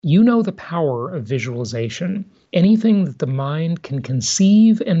You know the power of visualization. Anything that the mind can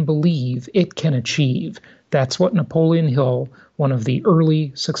conceive and believe, it can achieve. That's what Napoleon Hill, one of the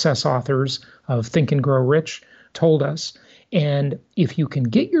early success authors of Think and Grow Rich, told us. And if you can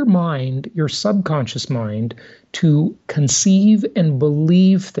get your mind, your subconscious mind, to conceive and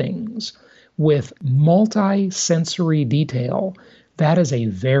believe things with multi-sensory detail, that is a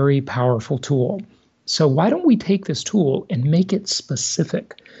very powerful tool. So why don't we take this tool and make it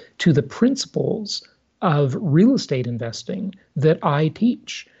specific to the principles of real estate investing that I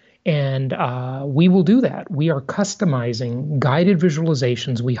teach? And we will do that. We are customizing guided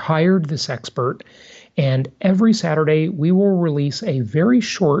visualizations. We hired this expert, and every Saturday we will release a very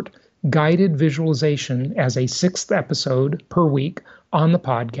short guided visualization as a 6th episode per week on the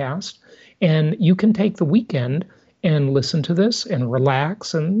podcast. And you can take the weekend and listen to this and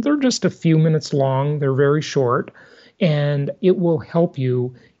relax. And they're just a few minutes long. They're very short. And it will help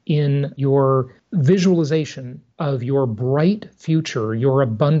you in your visualization of your bright future, your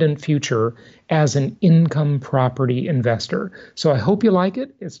abundant future as an income property investor. So I hope you like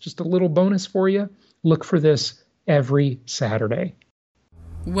it. It's just a little bonus for you. Look for this every Saturday.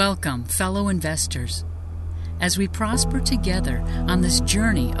 Welcome, fellow investors. As we prosper together on this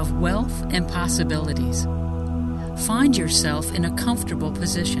journey of wealth and possibilities, find yourself in a comfortable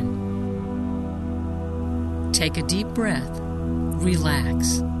position. Take a deep breath.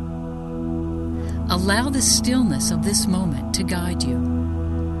 Relax. Allow the stillness of this moment to guide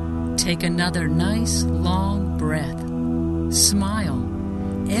you. Take another nice, long breath. Smile.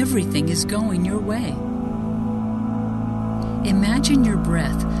 Everything is going your way. Imagine your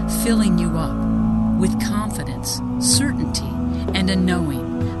breath filling you up with confidence, certainty, and a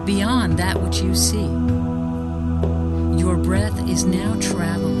knowing beyond that which you see. Your breath is now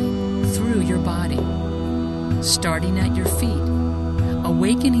traveling through your body, starting at your feet,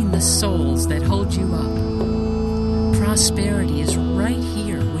 awakening the souls that hold you up. Prosperity is right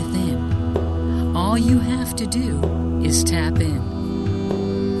here within. All you have to do is tap in.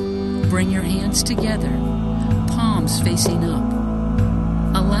 Bring your hands together, palms facing up,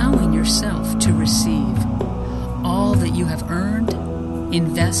 allowing yourself to receive all that you have earned,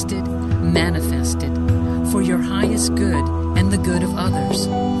 invested, manifested for your highest good and the good of others.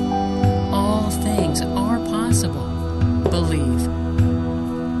 All things are possible. Believe.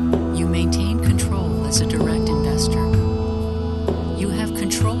 You maintain control as a direct investor. You have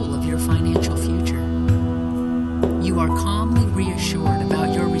control of your financial future. You are calmly reassured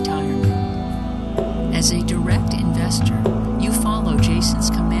about your retirement. As a direct investor, you follow Jason's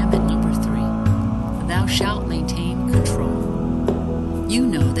commandment number 3. Thou shalt maintain control. You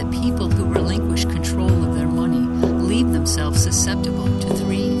know that people who relinquish control of their money leave themselves susceptible to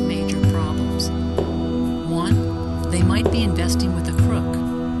 3 major problems. 1, they might be investing with a crook.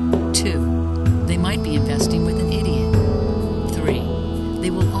 2, they might be investing with an idiot. 3, they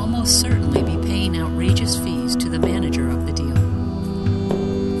will almost certainly be paying outrageous fees to the manager of the deal.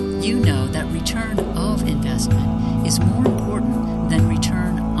 You know that return of investment is more important than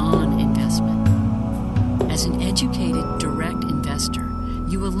return on investment. As an educated, direct investor,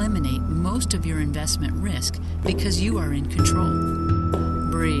 you eliminate most of your investment risk because you are in control.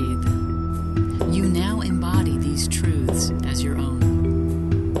 Breathe. You now embody these truths as your own.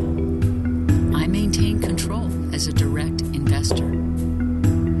 I maintain control as a direct investor.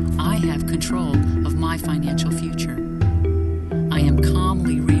 I have control of my financial future. I am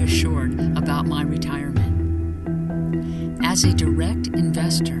calmly reassured about my retirement. As a direct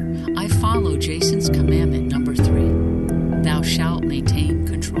investor, I follow Jason's commandment number 3. Thou shalt maintain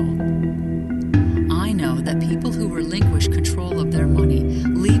control. I know that people who relinquish control of their money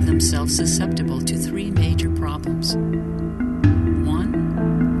leave themselves susceptible to 3 major problems.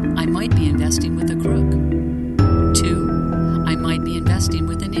 1, I might be investing with a crook. 2, I might be investing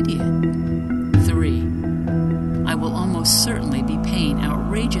with an idiot. 3, I will almost certainly be paying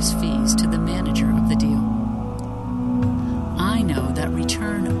outrageous fees to the manager of the deal. I know that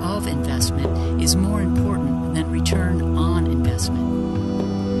return of investment is more important than return on investment.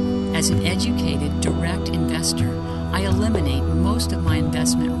 As an educated, direct investor, I eliminate most of my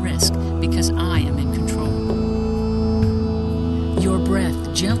investment risk because I am in control. Your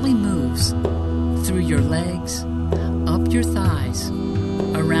breath gently moves through your legs, up your thighs,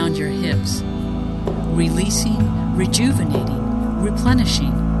 around your hips, releasing, rejuvenating,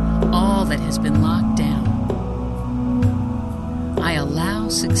 replenishing all that has been locked down. I allow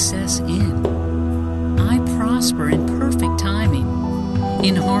success in. I prosper in perfect timing,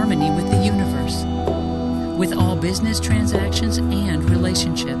 in harmony with the universe, with all business transactions and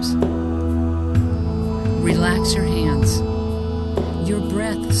relationships. Relax your hands. Your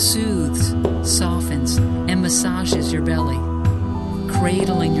breath soothes, softens, and massages your belly,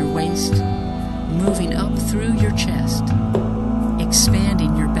 cradling your waist, moving up through your chest,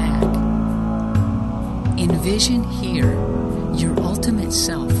 expanding your back. Envision here your ultimate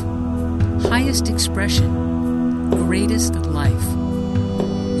self, highest expression, greatest life.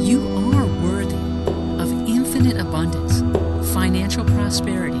 You are worthy of infinite abundance, financial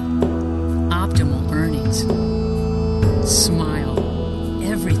prosperity, optimal earnings. Smile.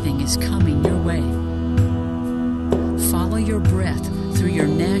 Everything is coming your way. Follow your breath through your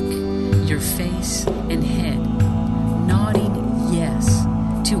neck, your face, and head, nodding yes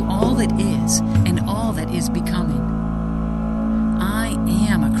to all that is and all that is becoming. I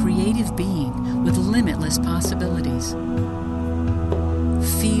am a creative being with limitless possibilities.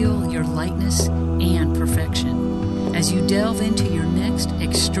 Feel your lightness and perfection as you delve into your next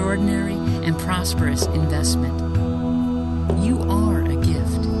extraordinary and prosperous investment. You are a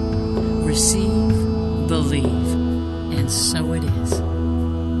gift. Receive, believe, and so it is.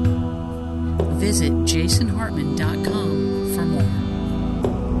 Visit jasonhartman.com